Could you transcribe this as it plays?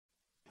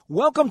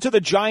Welcome to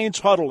the Giants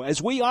Huddle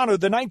as we honor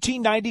the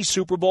 1990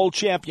 Super Bowl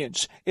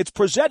champions. It's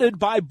presented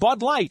by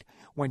Bud Light.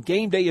 When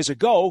game day is a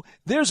go,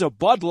 there's a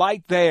Bud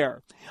Light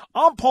there.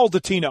 I'm Paul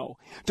Dottino.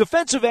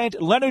 Defensive end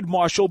Leonard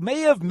Marshall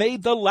may have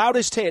made the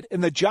loudest hit in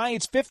the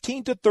Giants'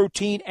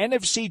 15-13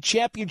 NFC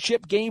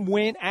Championship game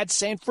win at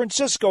San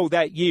Francisco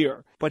that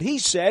year. But he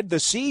said the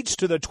seeds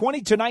to the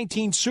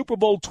 20-19 Super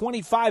Bowl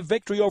 25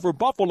 victory over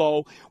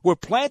Buffalo were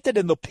planted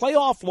in the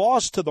playoff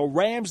loss to the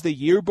Rams the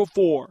year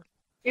before.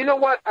 You know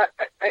what? I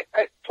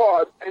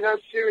Paul, and I'm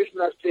serious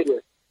when I say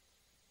this.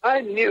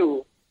 I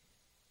knew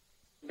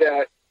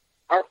that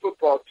our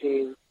football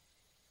team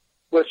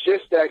was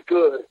just that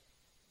good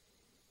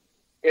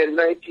in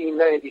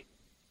 1990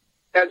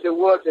 as it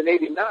was in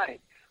 89.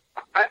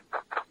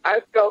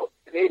 I felt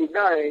in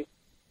 89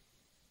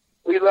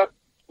 we left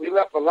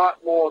a lot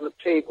more on the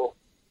table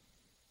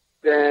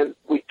than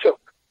we took.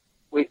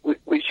 We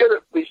should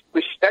have.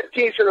 That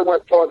team should have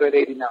went farther in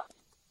 89.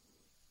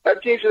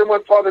 That team should have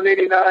went farther in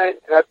 89,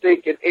 and I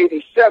think in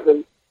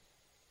 87,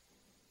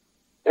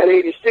 that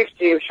 86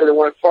 team should have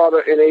went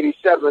farther in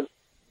 87.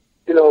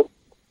 You know,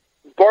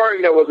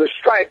 barring there was a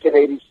strike in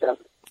 87.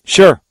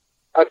 Sure.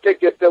 I think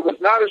if there was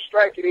not a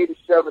strike in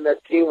 87,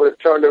 that team would have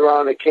turned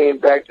around and came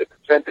back to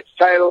defend its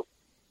title.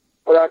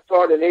 But I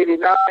thought in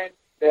 89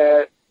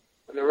 that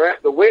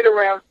the way the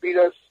Rams beat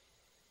us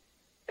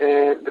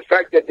and the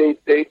fact that they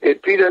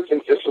beat us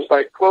and just was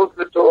like, close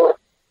the door,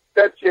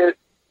 that's it.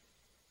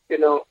 You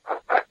know,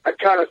 I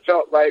kind of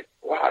felt like,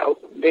 wow, that was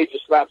a major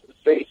slap in the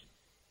face.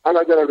 I'm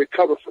not going to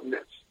recover from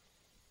this.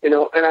 You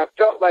know, and I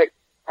felt like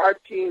our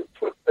team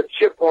put a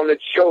chip on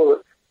its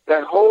shoulder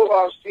that whole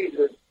off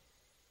season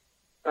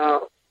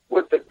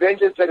with the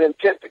vengeance and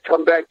intent to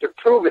come back to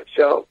prove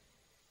itself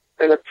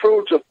and to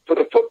prove to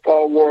the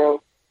football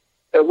world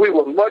that we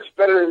were much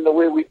better than the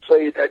way we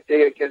played that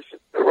day against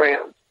the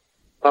Rams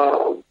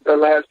the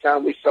last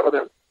time we saw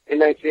them in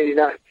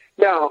 1989.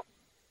 Now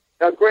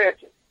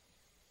granted,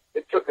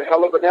 it took a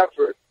hell of an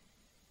effort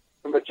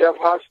from a Jeff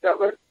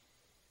Hostetler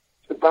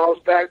to bounce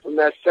back from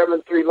that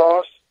 7-3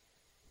 loss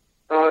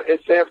in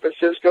San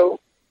Francisco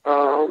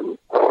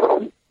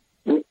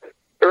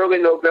early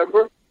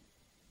November,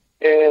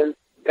 and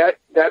that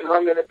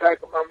hung in the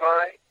back of my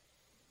mind,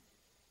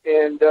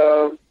 and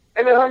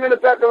it hung in the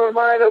back of my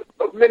mind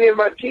of many of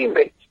my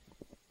teammates.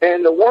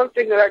 And the one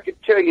thing that I could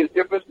tell you the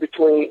difference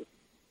between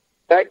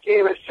that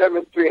game at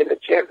 7-3 and the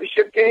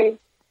championship game,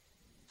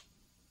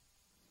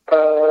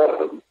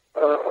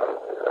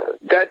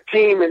 that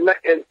team and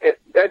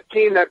that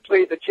team that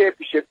played the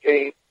championship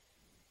game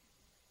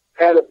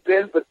had a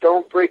bend but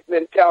don't break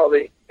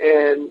mentality,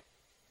 and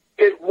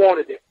it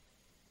wanted it.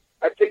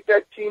 I think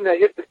that team that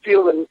hit the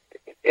field in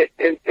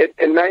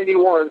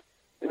 91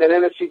 in that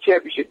NFC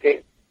Championship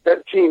game,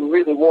 that team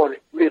really wanted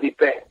it really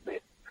bad, man.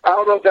 I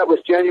don't know if that was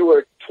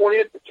January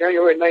 20th or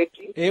January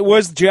 19th. It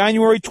was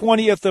January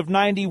 20th of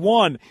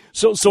 91.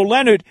 So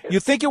Leonard, you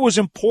think it was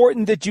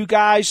important that you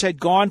guys had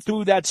gone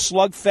through that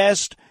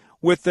slugfest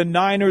with the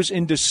Niners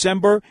in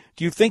December?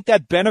 Do you think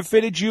that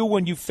benefited you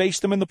when you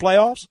faced them in the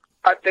playoffs?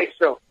 I think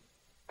so.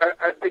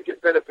 I think it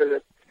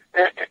benefited.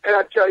 And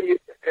I tell you,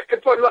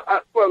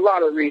 for a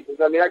lot of reasons.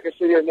 I mean, I can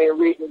sit here and name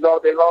reasons all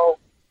day long.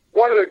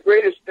 One of the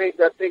greatest things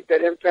I think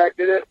that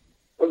impacted it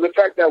was the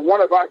fact that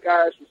one of our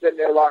guys was in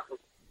their locker room,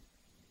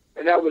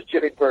 and that was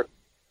Jimmy Burke.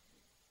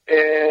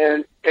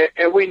 And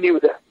we knew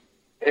that.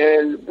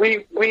 And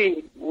we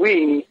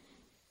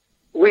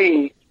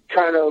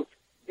kind of,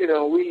 you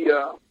know, we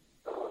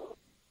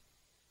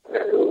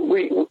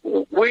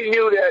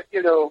knew that,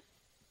 you know,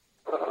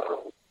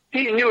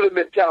 he knew the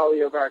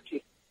mentality of our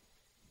team.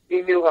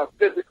 He knew how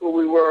physical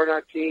we were on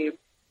our team.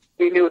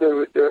 He knew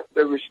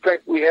the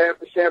respect we had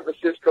for San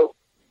Francisco,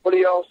 but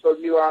he also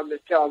knew our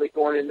mentality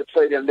going into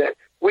play them that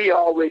we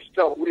always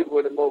felt we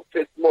were the more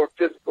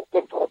physical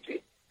football team.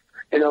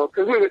 You know,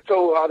 because we were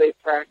told how they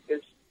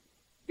practiced.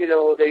 You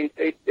know, they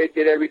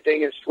did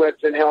everything in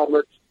sweats and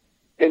helmets.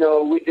 You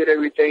know, we did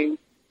everything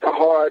the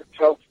hard,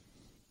 tough,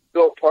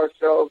 Bill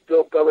Parcells,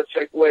 Bill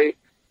Belichick way.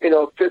 You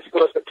know,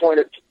 physical at the point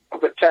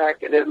of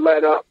attack and then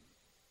let up.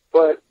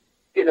 But,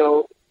 you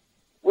know,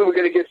 we were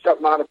going to get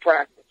something out of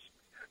practice.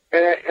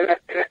 And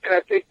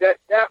I think that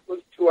was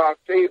to our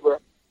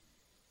favor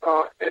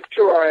and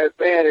to our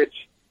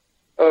advantage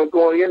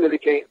going into the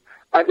game.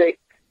 I think,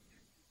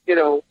 you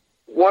know,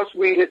 once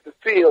we hit the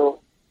field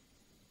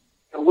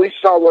and we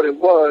saw what it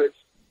was,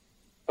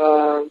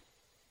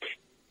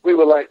 we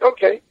were like,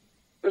 okay,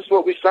 this is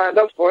what we signed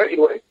up for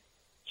anyway.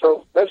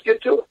 So let's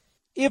get to it.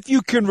 If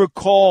you can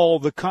recall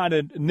the kind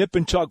of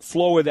nip-and-tuck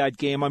flow of that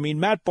game, I mean,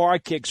 Matt Barr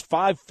kicks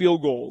 5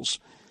 field goals.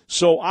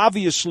 So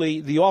obviously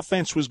the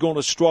offense was going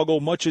to struggle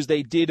much as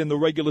they did in the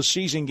regular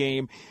season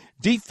game.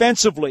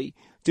 Defensively,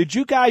 did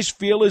you guys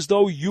feel as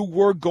though you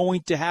were going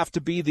to have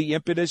to be the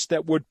impetus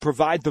that would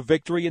provide the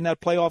victory in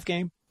that playoff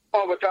game?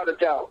 Oh, without a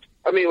doubt.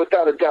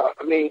 Without a doubt.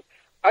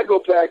 I go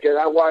back and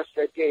I watch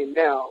that game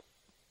now,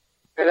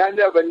 and I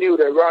never knew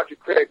that Roger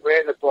Craig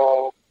ran the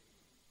ball.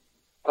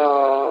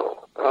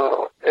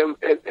 And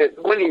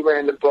when he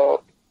ran the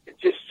ball, it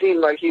just seemed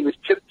like he was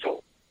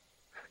tiptoeing.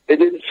 It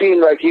didn't seem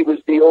like he was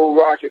the old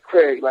Roger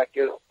Craig, like,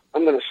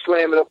 I'm going to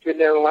slam it up in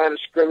there in the line of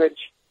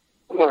scrimmage.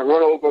 I'm going to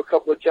run over a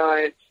couple of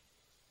Giants,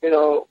 when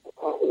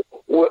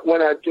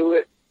I do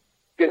it.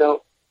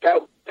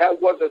 That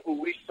wasn't who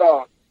we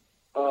saw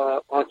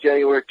on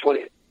January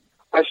 20th.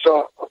 I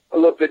saw a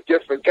little bit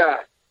different guy.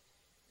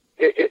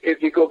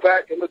 If you go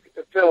back and look at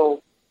the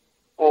film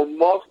on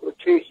multiple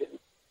occasions,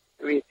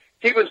 I mean,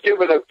 he was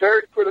given a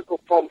very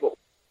critical fumble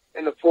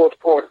in the fourth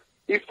quarter.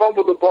 He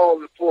fumbled the ball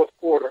in the fourth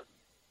quarter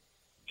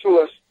to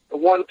us the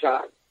one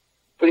time,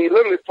 but he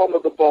literally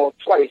fumbled the ball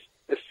twice.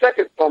 The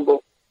second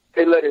fumble,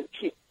 they let him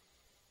keep.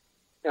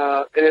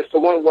 And it's the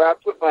one where I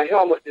put my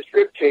helmet in his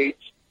rib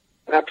cage,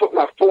 and I put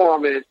my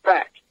forearm in his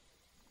back.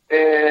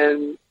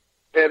 And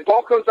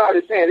ball comes out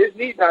of his hand. His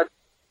knee's not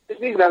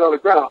on the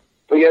ground.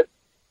 But yet,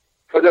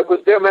 because it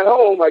was them at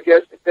home, I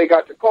guess, they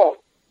got the call.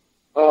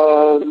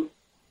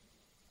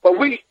 But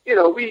we,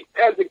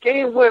 as the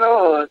game went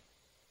on,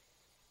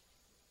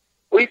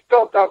 we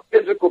felt our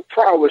physical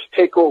prowess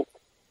take over.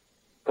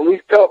 And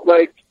we felt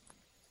like,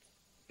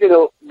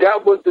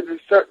 that was the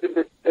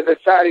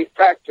deciding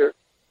factor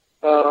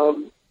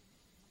in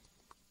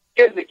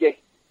the game,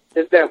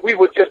 is that we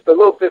were just a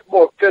little bit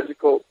more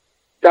physical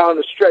down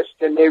the stretch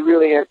than they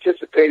really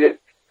anticipated,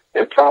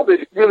 and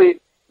probably really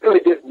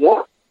didn't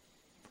want.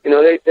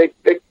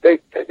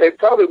 They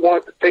probably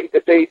wanted to think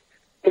that they,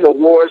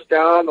 wore us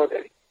down, or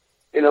they,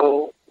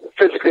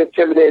 physically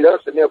intimidated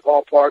us in their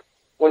ballpark,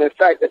 when in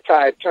fact the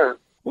tide turned.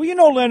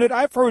 Well, Leonard,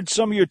 I've heard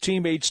some of your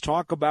teammates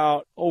talk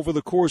about over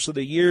the course of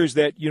the years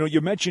that,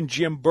 you mentioned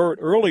Jim Burt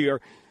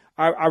earlier.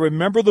 I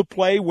remember the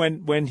play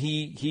when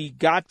he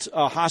got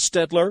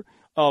Hostetler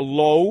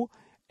low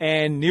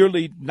and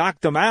nearly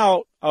knocked him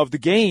out of the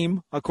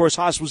game. Of course,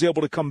 Haas was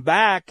able to come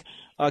back.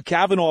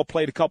 Kavanaugh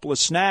played a couple of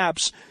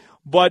snaps.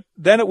 But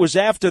then it was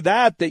after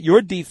that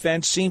your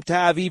defense seemed to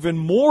have even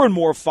more and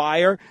more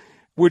fire,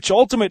 which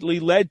ultimately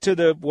led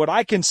to what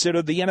I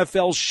consider the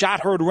NFL's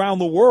shot heard around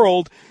the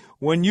world,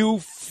 when you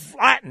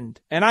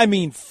flattened, and I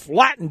mean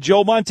flattened,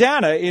 Joe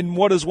Montana in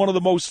what is one of the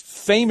most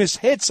famous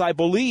hits, I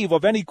believe,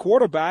 of any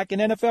quarterback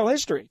in NFL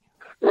history.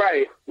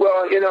 Right.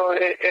 Well, and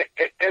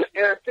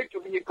I think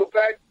when you go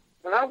back,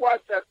 when I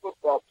watch that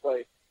football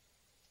play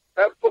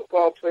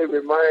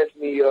reminds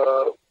me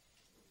of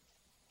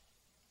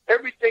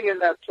everything in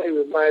that play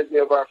reminds me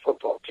of our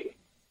football team.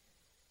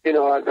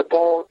 The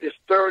ball is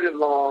third and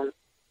long.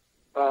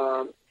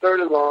 I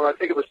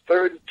think it was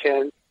 3rd and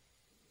 10.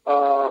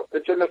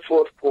 It's in the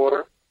fourth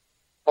quarter,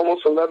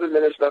 almost 11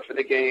 minutes left in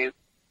the game.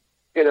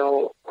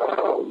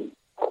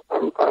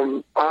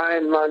 I'm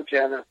eyeing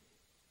Montana.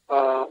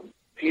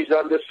 He's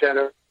under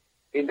center.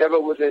 He never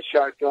was in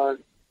shotgun.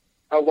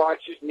 I watch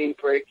his knee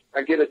break.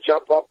 I get a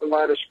jump off the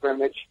line of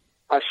scrimmage.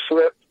 I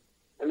slip.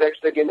 The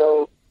next thing you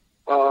know,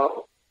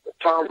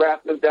 Tom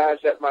Rathman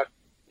dives at my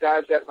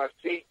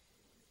feet,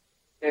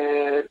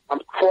 and I'm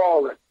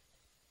crawling.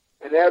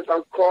 And as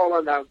I'm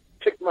crawling, I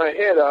pick my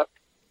head up.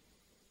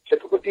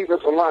 Typical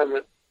defensive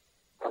lineman.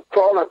 I'm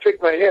crawling, I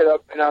pick my head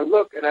up, and I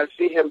look, and I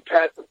see him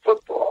pat the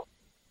football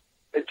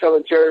and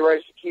telling Jerry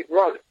Rice to keep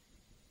running.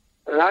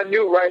 And I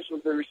knew Rice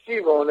was the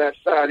receiver on that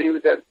side. He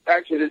was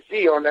actually the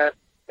Z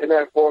in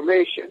that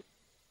formation.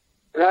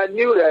 And I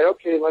knew that,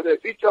 okay, well,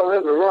 if you tell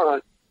him to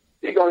run,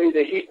 he's going to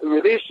either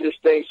release this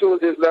thing as soon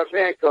as his left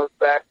hand comes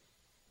back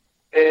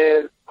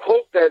and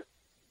hope that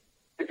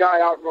the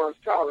guy outruns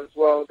Collins.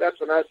 Well, that's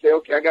when I say,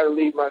 okay, I got to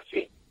leave my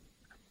feet.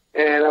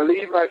 And I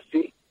leave my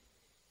feet.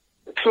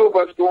 The two of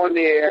us go in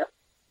the air.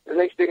 The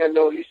next thing I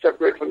know, he's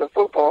separated from the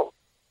football,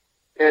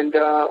 and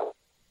I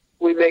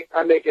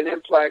make an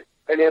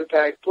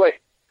impact play.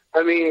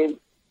 I mean,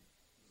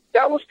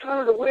 that was kind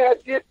of the way I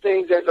did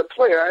things as a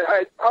player.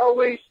 I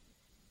always,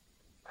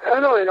 I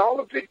don't know, in all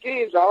the big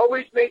games, I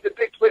always made the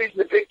big plays in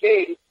the big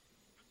games,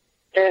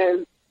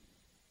 and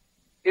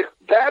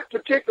that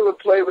particular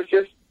play was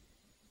just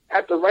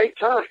at the right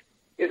time.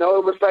 It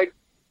was like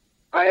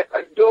I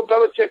Bill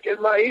Belichick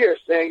in my ear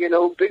saying,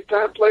 big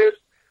time players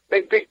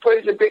make big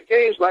plays in big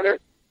games, Leonard.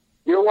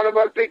 You're one of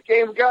our big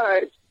game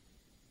guys.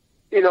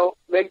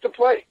 Make the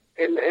play.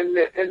 And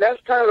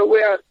that's kind of the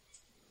way I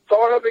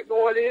thought of it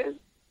going in.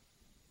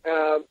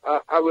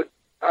 I would,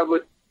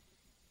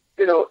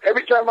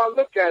 every time I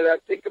look at it, I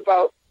think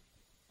about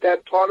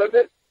that part of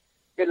it.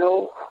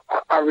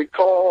 I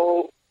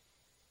recall,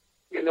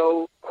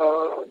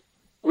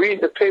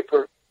 reading the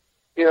paper,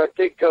 I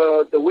think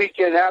the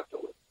weekend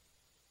afterwards.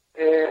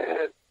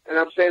 And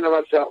I'm saying to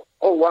myself,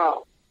 oh,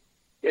 wow.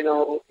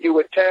 You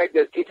were tagged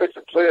as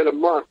Defensive Player of the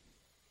Month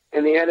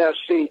in the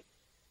NFC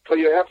for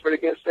your effort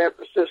against San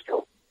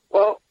Francisco.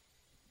 Well,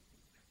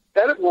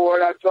 that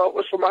award I felt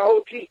was for my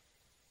whole team,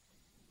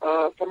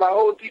 for my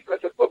whole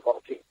defensive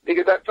football team,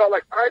 because I felt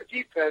like our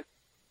defense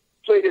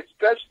played its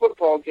best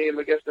football game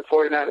against the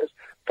 49ers,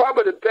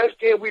 probably the best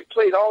game we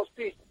played all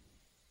season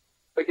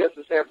against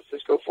the San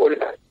Francisco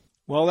 49ers.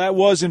 Well, that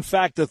was, in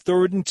fact, a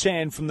 3rd and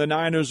 10 from the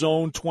Niners'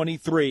 own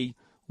 23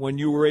 when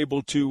you were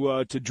able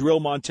to drill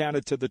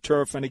Montana to the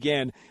turf. And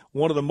again,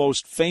 one of the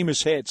most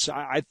famous hits,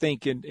 I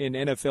think, in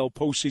NFL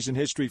postseason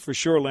history for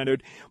sure,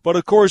 Leonard. But,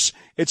 of course,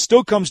 it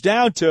still comes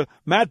down to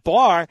Matt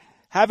Barr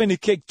having to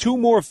kick 2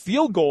 more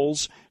field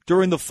goals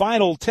during the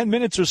final 10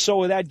 minutes or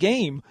so of that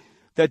game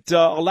that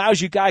allows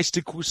you guys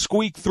to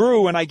squeak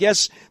through. And I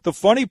guess the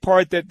funny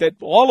part that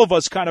all of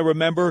us kind of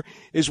remember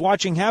is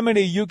watching how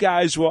many of you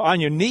guys were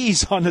on your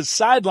knees on the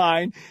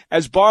sideline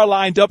as Barr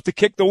lined up to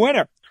kick the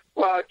winner.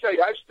 Well, I tell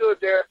you, I stood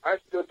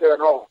there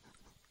and all.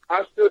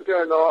 I stood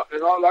there and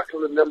all I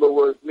can remember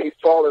was me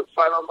falling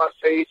flat on my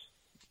face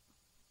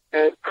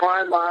and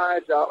crying my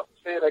eyes out,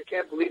 saying, I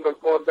can't believe I'm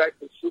going back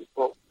to the Super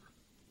Bowl.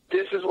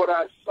 This is what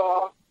I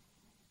saw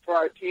for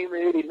our team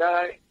in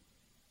 '89.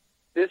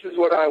 This is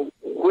what I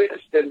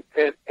witnessed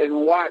and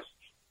watched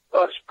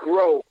us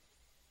grow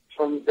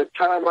from the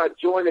time I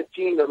joined the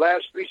team, the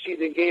last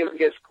preseason game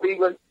against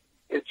Cleveland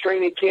in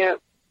training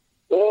camp,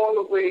 all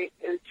the way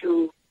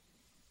into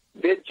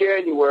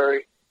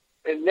mid-January,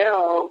 and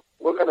now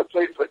we're going to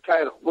play for a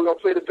title. We're going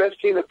to play the best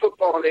team in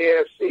football in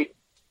the AFC,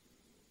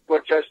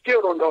 which I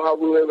still don't know how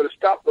we were able to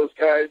stop those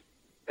guys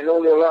and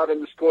only allow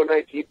them to score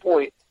 19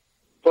 points.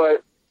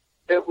 But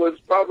it was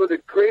probably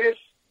the greatest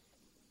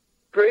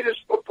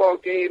football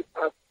game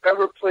I've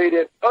ever played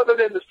in, other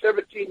than the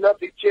 17-0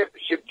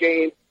 championship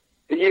game,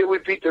 the year we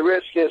beat the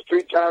Redskins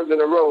 3 times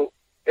in a row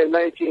in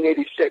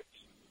 1986.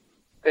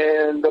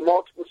 And the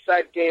multiple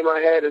sack game I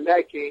had in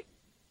that game,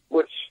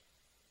 which,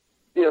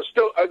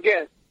 still,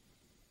 again,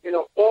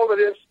 all of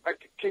this I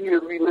continue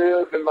to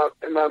relive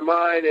in my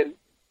mind,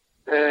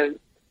 and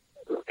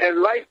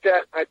like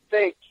that, I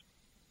thank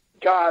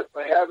God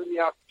for having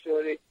the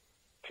opportunity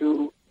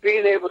to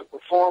being able to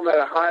perform at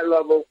a high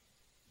level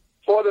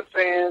for the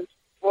fans,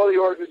 for the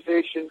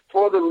organization,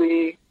 for the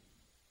league,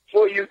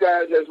 for you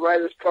guys as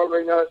writers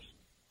covering us.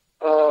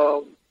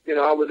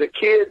 I was a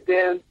kid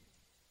then,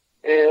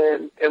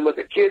 and was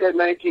a kid at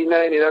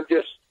 1990,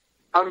 and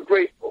I'm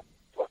grateful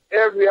for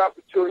every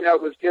opportunity I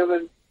was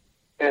given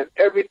and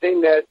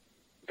everything that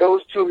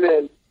those 2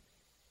 men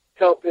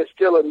helped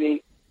instill in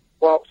me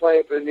while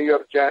playing for the New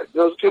York Giants.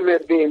 Those 2 men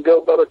being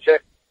Bill Belichick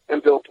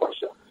and Bill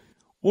Parcells.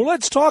 Well,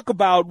 let's talk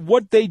about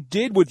what they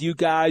did with you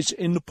guys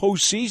in the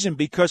postseason,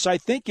 because I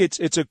think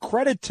it's a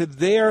credit to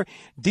their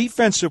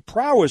defensive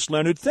prowess,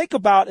 Leonard. Think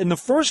about in the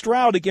first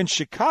round against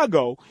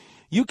Chicago,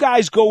 you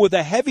guys go with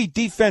a heavy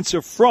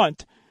defensive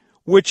front,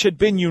 which had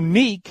been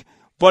unique,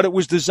 but it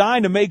was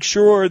designed to make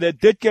sure that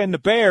Ditka and the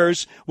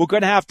Bears were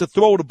going to have to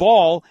throw the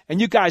ball,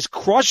 and you guys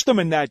crushed them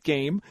in that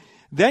game.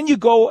 Then you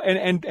go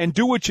and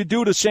do what you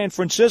do to San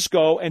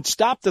Francisco and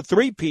stop the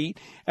three-peat.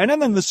 And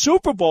then in the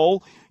Super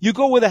Bowl, you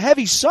go with a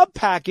heavy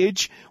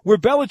sub-package where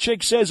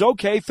Belichick says,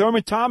 okay,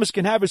 Thurman Thomas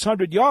can have his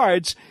 100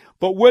 yards,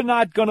 but we're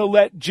not going to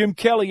let Jim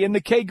Kelly and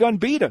the K-Gun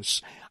beat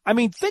us. I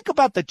mean, think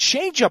about the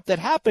change-up that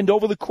happened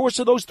over the course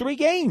of those 3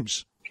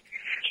 games.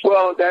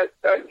 Well,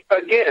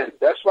 again,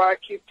 that's why I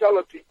keep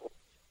telling people,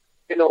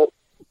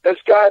 this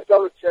guy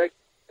Belichick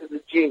is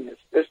a genius.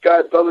 This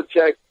guy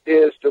Belichick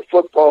is to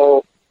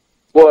football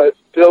what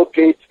Bill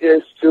Gates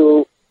is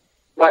to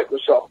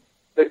Microsoft.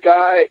 The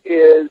guy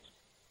is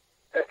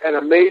an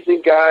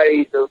amazing guy.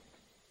 He's a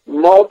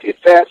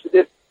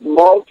multifaceted,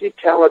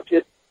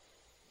 multi-talented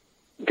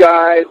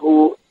guy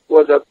who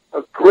was a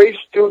great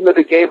student of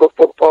the game of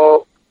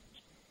football.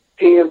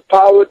 He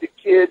empowered the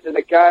kids and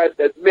the guys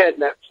that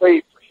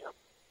played for him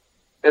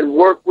and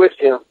worked with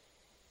him.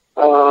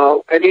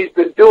 And he's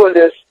been doing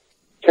this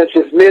since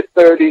his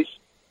mid-30s.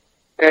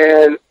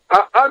 And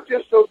I'm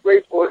just so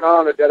grateful and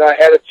honored that I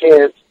had a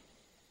chance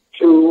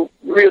to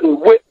really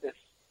witness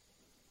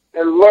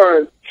and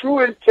learn true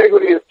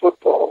integrity in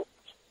football,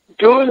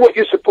 doing what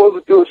you're supposed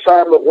to do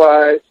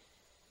assignment-wise,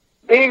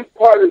 being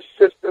part of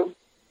the system,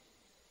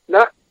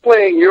 not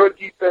playing your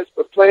defense,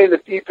 but playing the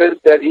defense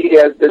that he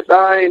has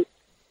designed,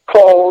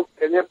 called,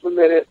 and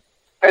implemented,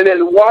 and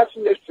then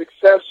watching the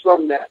success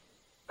from that.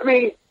 I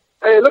mean,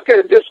 look at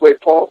it this way,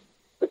 Paul.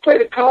 We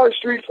played a college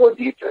 3-4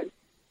 defense.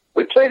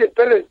 We played it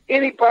better than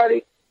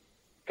anybody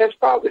has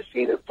probably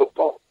seen in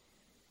football.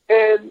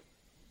 And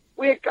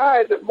we had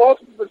guys at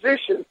multiple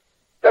positions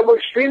that were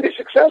extremely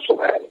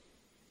successful at it.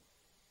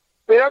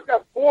 I mean, I've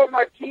got 4 of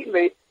my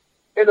teammates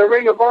in the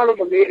Ring of Honor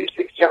from the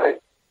 86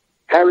 Giants.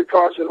 Harry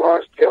Carson,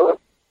 Lawrence Taylor,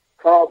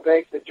 Carl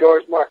Banks, and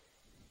George Martin.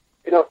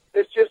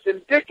 It's just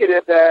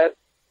indicative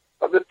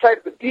of the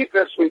type of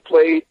defense we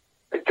played,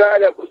 the guy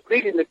that was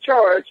leading the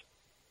charge,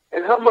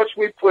 and how much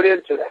we put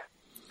into that.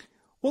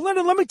 Well,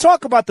 Leonard, let me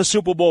talk about the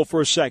Super Bowl for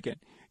a second.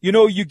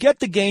 You get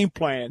the game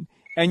plan,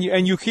 and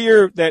you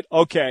hear that,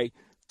 okay,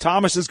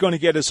 Thomas is going to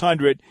get his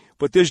 100,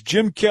 but this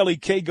Jim Kelly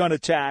K-Gun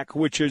attack,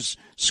 which has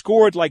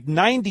scored like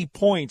 90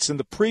 points in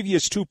the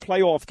previous 2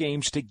 playoff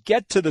games to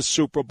get to the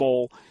Super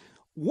Bowl.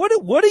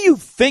 What are you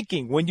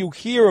thinking when you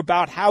hear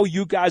about how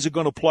you guys are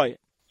going to play it?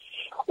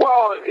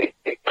 Well,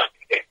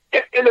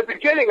 in the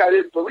beginning, I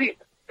didn't believe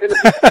it. In the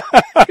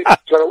beginning, it was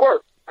going to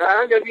work.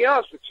 I'm going to be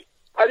honest with you.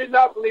 I did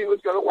not believe it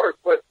was going to work,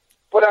 but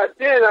I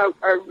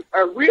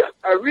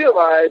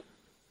realized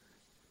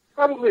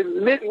probably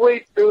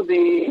midway through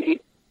the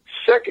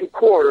second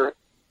quarter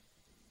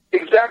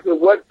exactly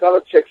what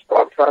Belichick's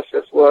thought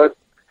process was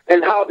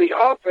and how the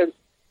offense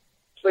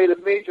played a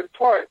major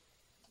part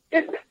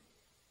in it.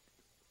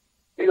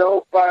 You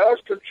know, by us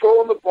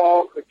controlling the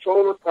ball,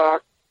 controlling the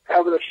clock,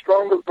 having a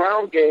stronger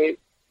ground game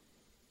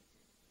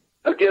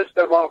against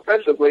them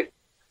offensively,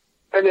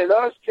 and then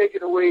us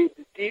taking away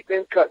the deep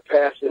in cut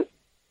passes,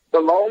 the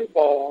long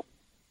ball,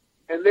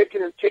 and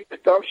making them take the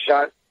dump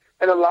shot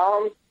and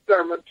allowing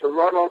Thurman to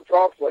run on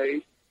draw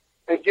plays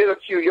and get a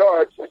few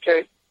yards,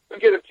 okay?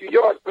 Get a few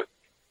yards, but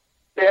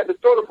they had to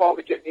throw the ball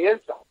to get in the end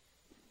zone.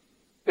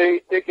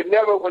 They could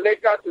never, when they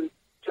got to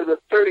the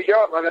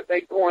 30-yard line, I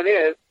think going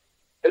in,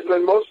 is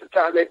when most of the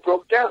time they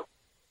broke down.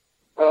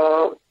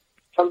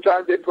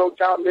 Sometimes they broke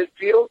down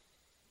midfield.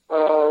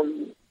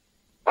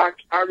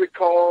 I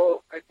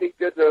recall, I think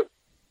there's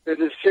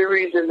a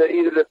series in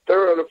either the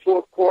third or the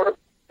fourth quarter,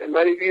 it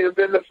might have even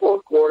been the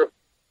fourth quarter,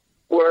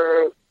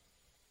 where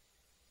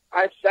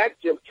I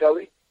sacked Jim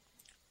Kelly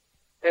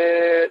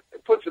and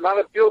it puts him out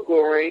of field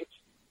goal range.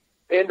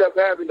 They end up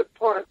having the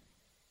punt.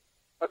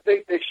 I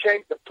think they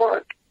shanked the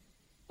punt.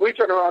 We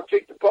turn around,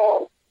 take the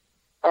ball.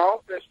 Our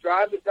offense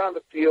drives it down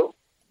the field,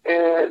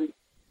 and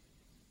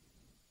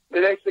the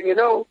next thing you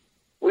know,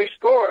 we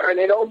score, and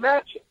they don't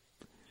match it.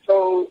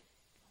 So,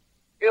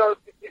 you know,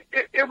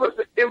 it was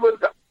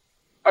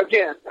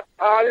again, the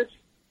oddest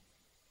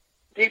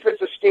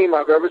defensive scheme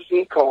I've ever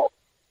seen called,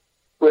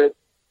 with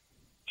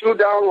 2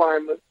 down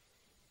linemen,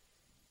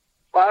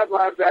 5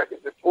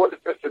 linebackers, and 4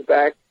 defensive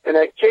backs, and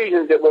at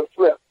occasions it would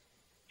flip.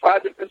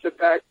 5 defensive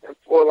backs and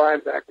 4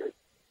 linebackers,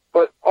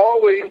 but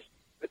always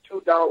the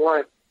 2 down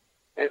linemen.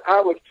 And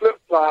I would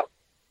flip-flop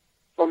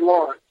from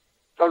Lawrence.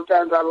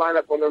 Sometimes I line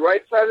up on the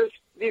right side of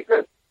the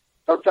defense.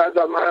 Sometimes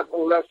I line up on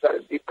the left side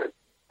of the defense.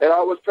 And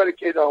I was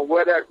predicated on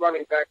where that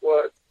running back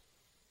was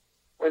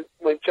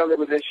when Kelly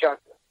was in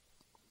shotgun.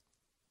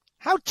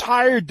 How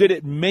tired did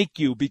it make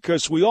you?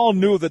 Because we all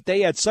knew that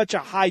they had such a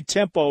high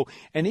tempo,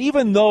 and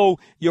even though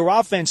your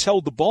offense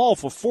held the ball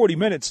for 40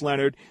 minutes,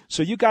 Leonard,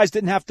 so you guys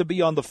didn't have to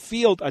be on the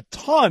field a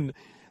ton,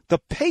 the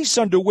pace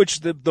under which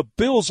the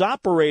Bills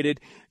operated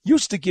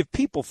used to give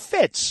people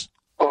fits.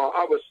 Oh,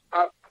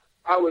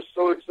 I was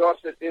so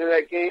exhausted at the end of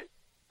that game.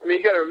 I mean,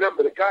 you got to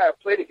remember, the guy I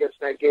played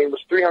against in that game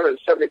was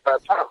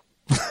 375 pounds.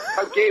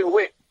 I gave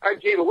away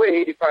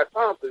 85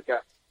 pounds to the guy.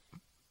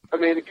 I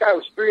mean, the guy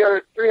was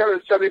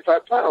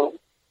 375 pounds,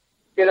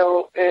 you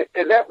know,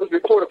 and that was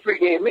before the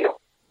pregame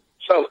meal.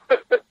 So, yeah,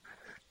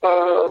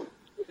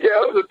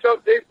 it was a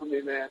tough day for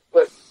me, man.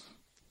 But,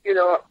 you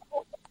know,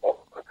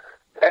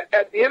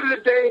 at the end of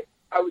the day,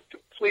 I was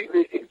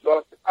completely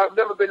exhausted. I've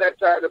never been that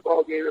tired of a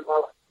ball game in my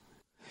life.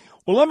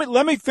 Well,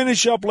 let me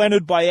finish up,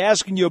 Leonard, by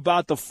asking you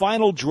about the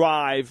final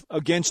drive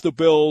against the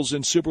Bills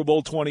in Super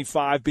Bowl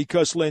 25,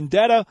 because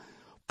Landeta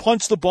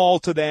punts the ball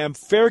to them,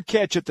 fair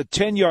catch at the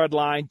 10-yard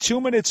line,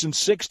 2 minutes and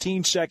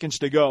 16 seconds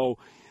to go,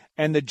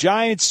 and the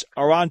Giants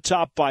are on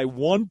top by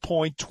 1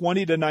 point,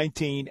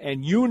 20-19,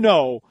 and you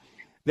know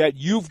that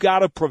you've got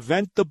to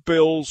prevent the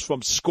Bills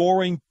from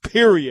scoring,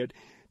 period,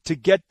 to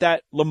get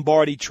that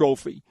Lombardi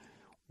trophy.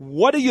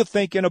 What are you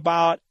thinking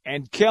about?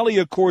 And Kelly,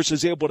 of course,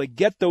 is able to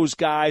get those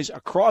guys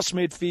across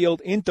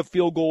midfield into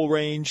field goal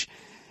range.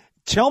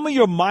 Tell me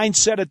your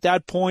mindset at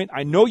that point.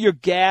 I know you're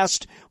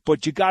gassed,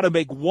 but you got to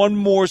make one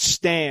more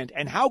stand.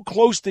 And how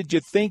close did you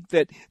think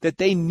that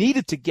they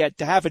needed to get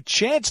to have a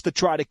chance to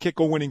try to kick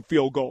a winning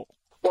field goal?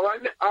 Well,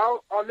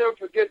 I'll never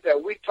forget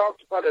that. We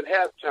talked about at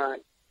halftime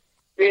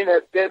being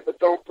that bend but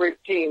don't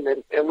break team.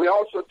 And we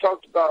also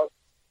talked about,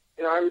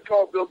 you know, I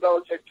recall Bill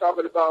Belichick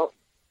talking about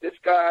this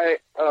guy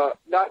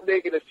not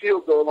making a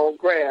field goal on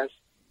grass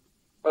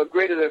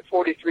greater than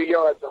 43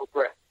 yards on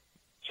grass.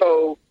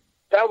 So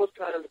that was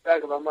kind of the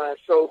back of our mind.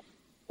 So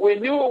we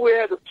knew what we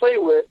had to play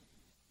with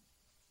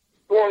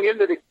going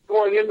into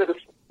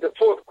the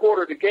fourth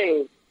quarter of the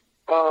game.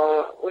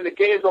 When the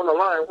game's on the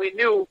line, we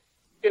knew,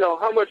 you know,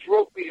 how much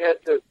rope we had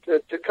to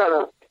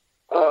kind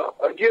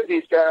of give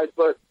these guys.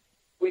 But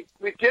we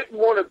didn't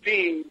want to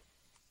be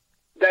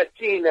that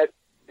team that,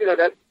 you know,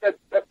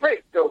 that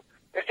breaks. So,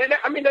 and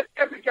I mean, that's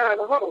every guy in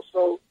the huddle.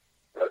 So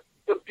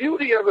the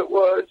beauty of it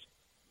was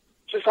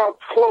just how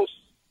close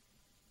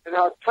and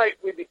how tight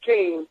we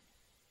became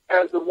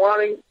as the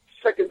waning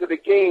seconds of the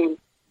game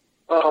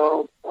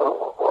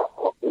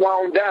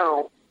wound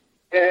down.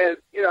 And,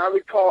 you know, I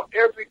recall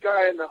every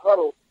guy in the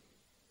huddle,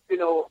 you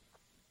know,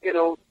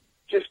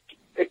 just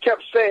it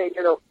kept saying,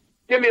 you know,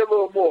 give me a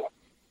little more.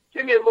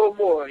 Give me a little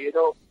more, you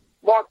know.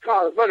 Mark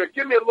Collins, Leonard,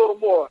 give me a little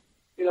more.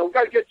 You know, we've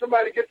got to get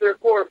somebody to get to their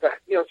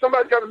quarterback. You know,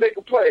 somebody's got to make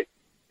a play.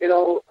 You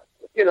know,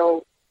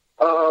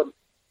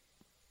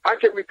 I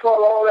can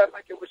recall all that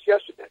like it was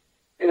yesterday.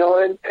 You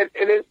know, and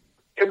it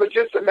was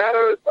just a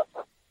matter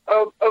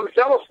of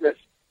zealousness.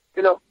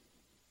 You know,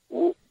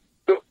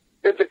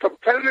 is the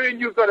competitor in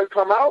you going to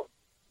come out,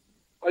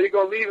 or are you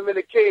going to leave him in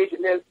the cage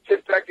and then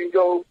sit back and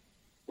go,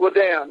 well,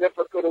 damn, if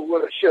I could have,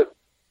 would have, should have.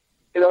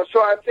 You know, so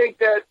I think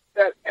that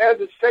as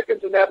the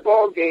seconds in that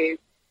ball game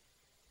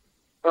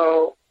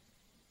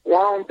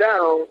wound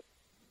down,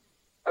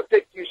 I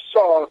think you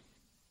saw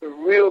the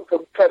real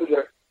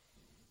competitor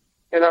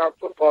in our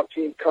football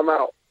team come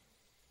out.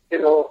 You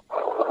know,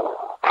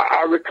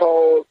 I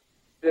recall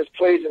there's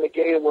plays in the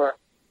game where,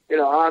 you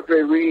know,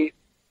 Andre Reed,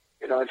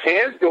 you know, his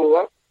hands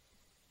go up,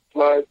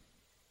 but,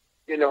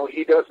 you know,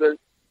 he doesn't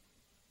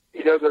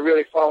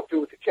really follow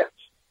through with the catch.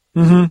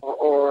 Mm-hmm.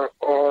 Or,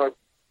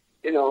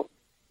 you know,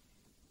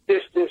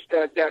 this,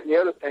 that, and the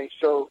other thing.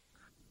 So,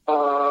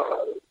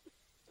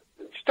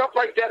 stuff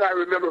like that I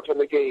remember from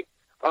the game.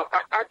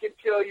 I can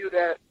tell you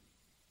that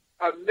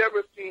I've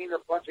never seen a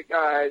bunch of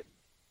guys.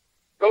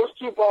 Those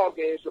two ball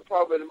games are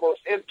probably the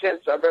most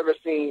intense I've ever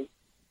seen.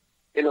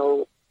 You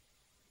know,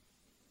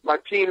 my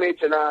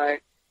teammates and I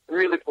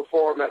really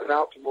perform at an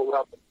optimal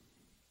level.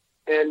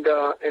 And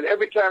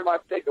every time I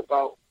think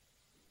about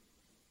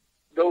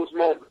those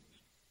moments,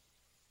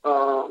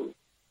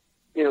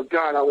 you know,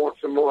 God, I want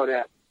some more of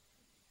that.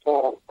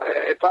 Paul,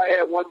 if I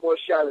had one more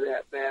shot of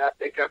that, man, I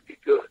think I'd be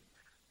good.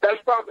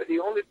 That's probably the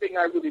only thing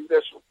I really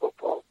miss from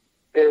football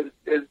is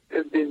the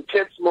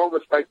intense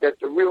moments like that.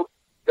 The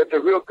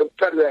real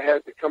competitor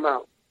has to come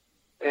out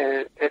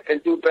and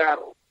do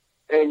battle,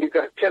 and you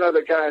got 10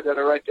 other guys that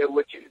are right there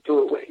with you to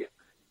do it with you.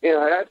 You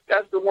know,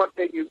 that's the one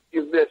thing you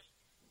miss.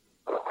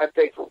 I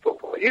think from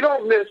football, you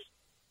don't miss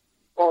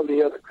all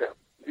the other crap.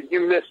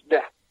 You miss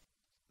that.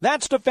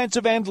 That's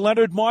defensive end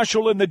Leonard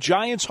Marshall in the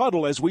Giants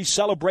huddle as we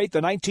celebrate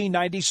the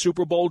 1990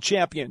 Super Bowl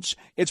champions.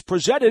 It's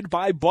presented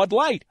by Bud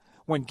Light.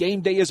 When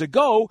game day is a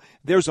go,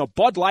 there's a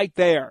Bud Light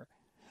there.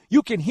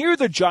 You can hear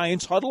the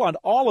Giants huddle on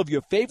all of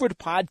your favorite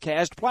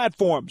podcast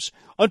platforms.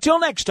 Until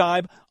next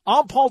time,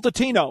 I'm Paul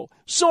Dottino.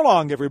 So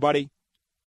long, everybody.